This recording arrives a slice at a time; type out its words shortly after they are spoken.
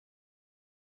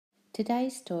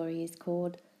Today's story is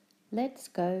called Let's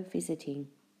Go Visiting.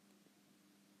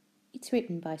 It's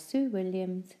written by Sue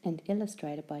Williams and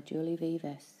illustrated by Julie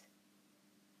Vivas.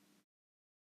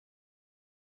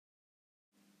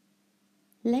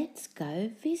 Let's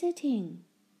go visiting.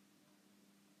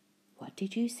 What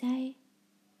did you say?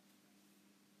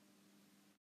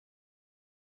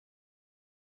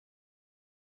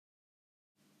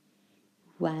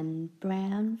 One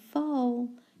brown foal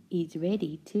is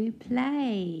ready to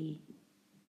play.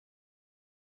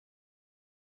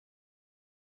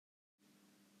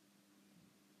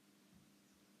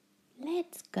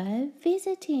 Let's go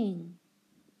visiting.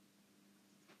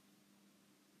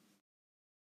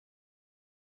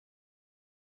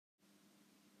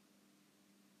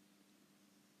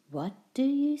 What do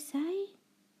you say?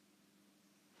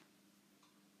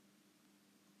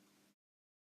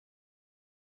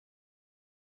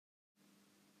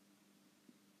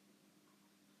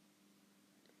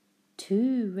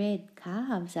 Two red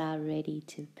calves are ready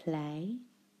to play.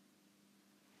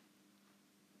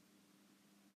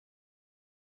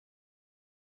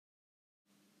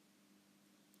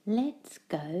 Let's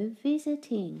go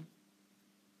visiting.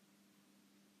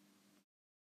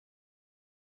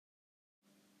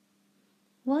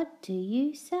 What do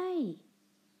you say?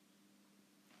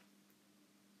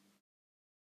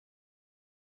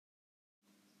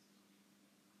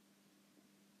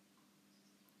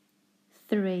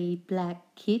 Three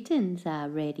black kittens are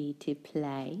ready to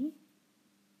play.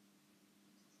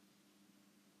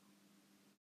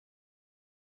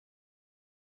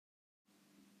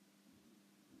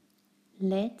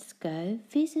 Let's go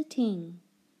visiting.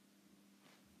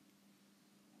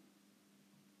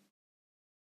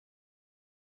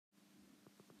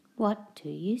 What do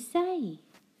you say?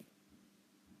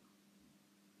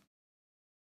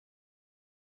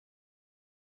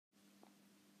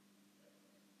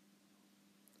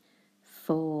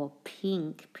 Four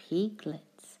pink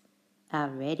piglets are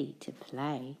ready to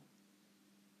play.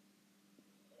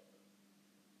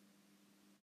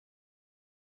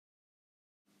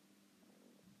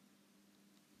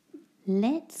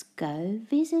 Let's go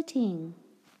visiting.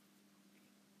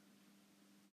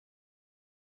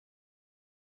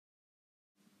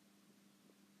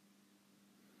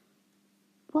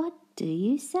 What do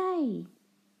you say?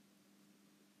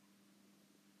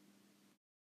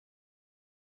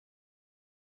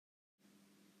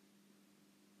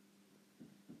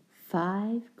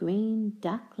 Five green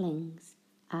ducklings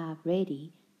are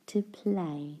ready to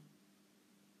play.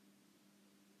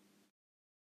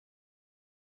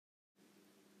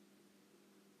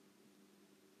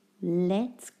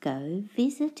 Let's go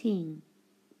visiting.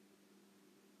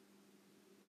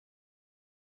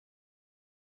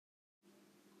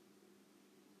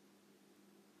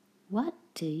 What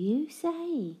do you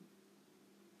say?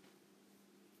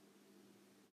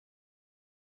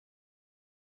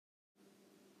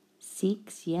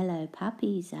 Six yellow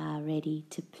puppies are ready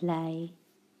to play.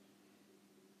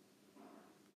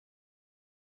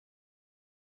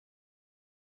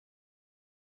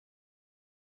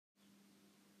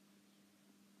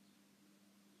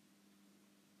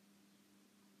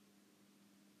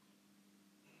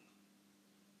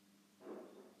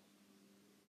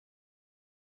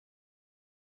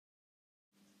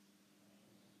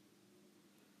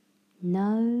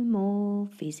 No more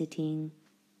visiting.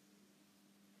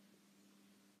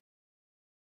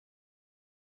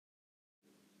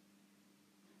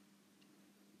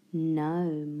 No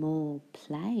more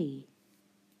play.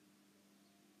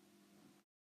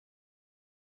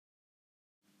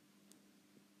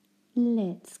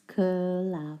 Let's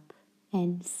curl up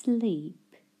and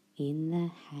sleep in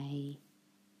the hay.